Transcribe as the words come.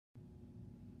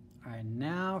All right,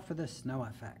 now for the snow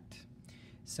effect.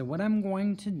 So what I'm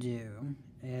going to do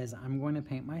is I'm going to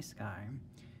paint my sky.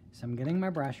 So I'm getting my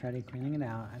brush ready, cleaning it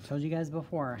out. I told you guys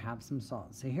before, have some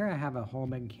salt. So here I have a whole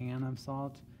big can of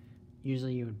salt.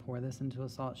 Usually you would pour this into a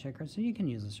salt shaker, so you can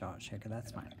use a salt shaker,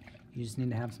 that's fine. You just need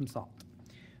to have some salt.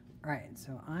 All right,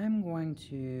 so I'm going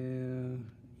to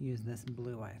use this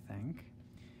blue, I think.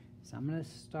 So I'm gonna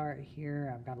start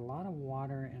here. I've got a lot of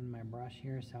water in my brush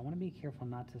here, so I wanna be careful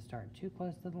not to start too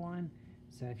close to the line.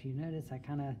 So if you notice, I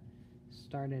kinda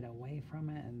started away from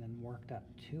it and then worked up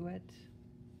to it.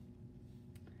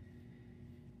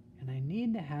 And I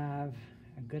need to have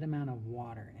a good amount of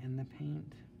water in the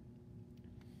paint.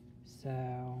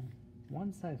 So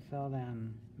once I've filled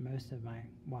in most of my,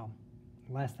 well,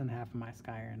 less than half of my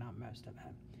sky, or not most of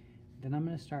it, then I'm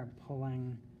going to start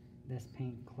pulling this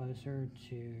paint closer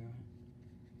to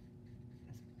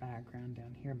this background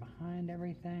down here behind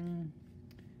everything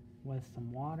with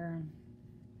some water.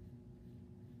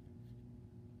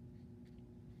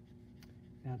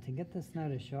 Now to get the snow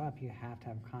to show up, you have to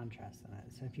have contrast in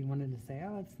it. So if you wanted to say,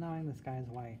 oh, it's snowing, the sky's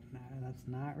white, no, that's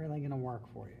not really going to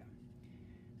work for you.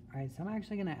 All right, so I'm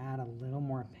actually going to add a little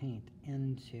more paint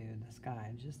into the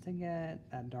sky just to get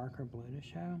that darker blue to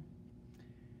show.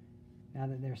 Now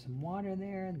that there's some water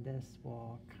there, this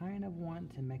will kind of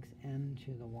want to mix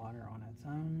into the water on its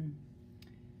own.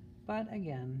 But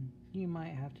again, you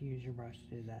might have to use your brush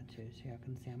to do that too. So you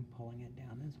can see I'm pulling it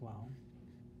down as well.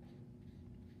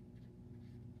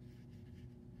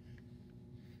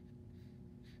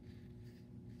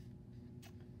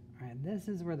 All right, this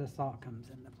is where the salt comes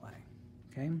into play,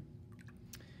 okay?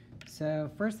 So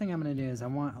first thing I'm gonna do is I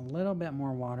want a little bit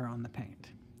more water on the paint.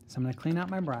 So I'm gonna clean out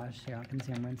my brush. Here, you can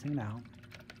see I'm rinsing it out.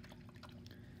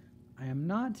 I am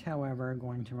not, however,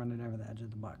 going to run it over the edge of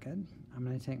the bucket. I'm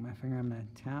gonna take my finger, I'm gonna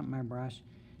tap my brush,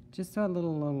 just so a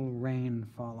little rain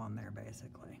fall on there,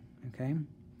 basically, okay?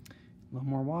 A little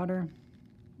more water,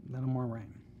 a little more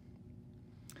rain.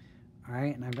 All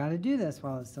right, and I've got to do this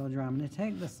while it's still dry. I'm going to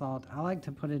take the salt. I like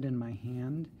to put it in my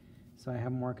hand so I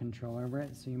have more control over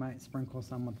it. So you might sprinkle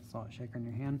some with the salt shaker in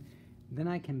your hand. Then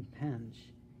I can pinch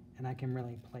and I can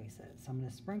really place it. So I'm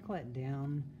going to sprinkle it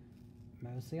down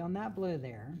mostly on that blue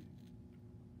there.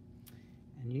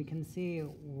 And you can see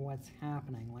what's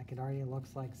happening. Like it already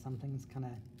looks like something's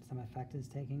some effect is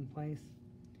taking place.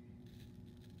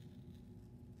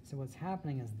 So what's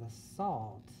happening is the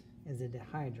salt is a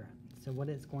dehydrant. So what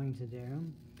it's going to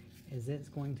do is it's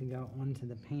going to go onto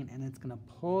the paint and it's going to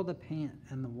pull the paint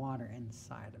and the water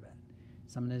inside of it.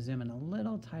 So I'm going to zoom in a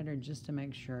little tighter just to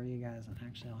make sure you guys, and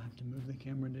actually I'll have to move the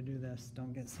camera to do this,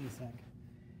 don't get seasick.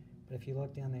 But if you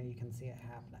look down there, you can see it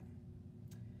happening.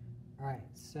 All right,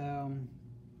 so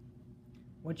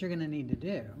what you're going to need to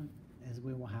do is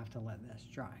we will have to let this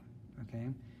dry, okay?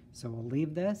 So we'll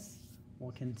leave this,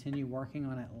 we'll continue working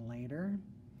on it later.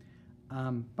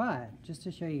 But just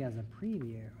to show you guys a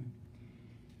preview,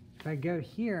 if I go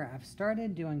here, I've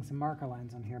started doing some marker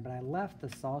lines on here, but I left the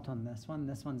salt on this one.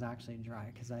 This one's actually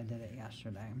dry because I did it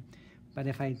yesterday. But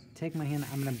if I take my hand,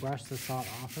 I'm going to brush the salt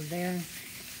off of there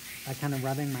by kind of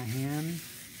rubbing my hand.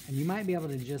 And you might be able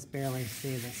to just barely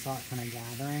see the salt kind of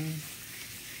gathering.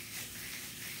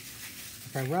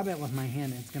 If I rub it with my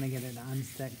hand, it's going to get it to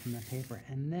unstick from the paper.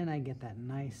 And then I get that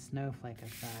nice snowflake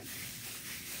effect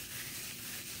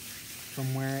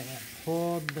from where it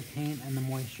pulled the paint and the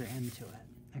moisture into it.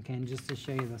 Okay, and just to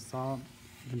show you the salt,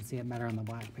 you can see it better on the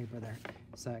black paper there.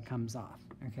 So it comes off,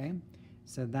 okay?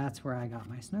 So that's where I got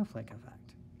my snowflake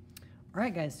effect. All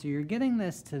right, guys, so you're getting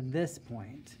this to this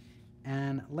point,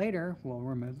 and later we'll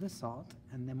remove the salt,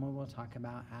 and then we will talk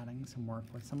about adding some work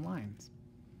with some lines.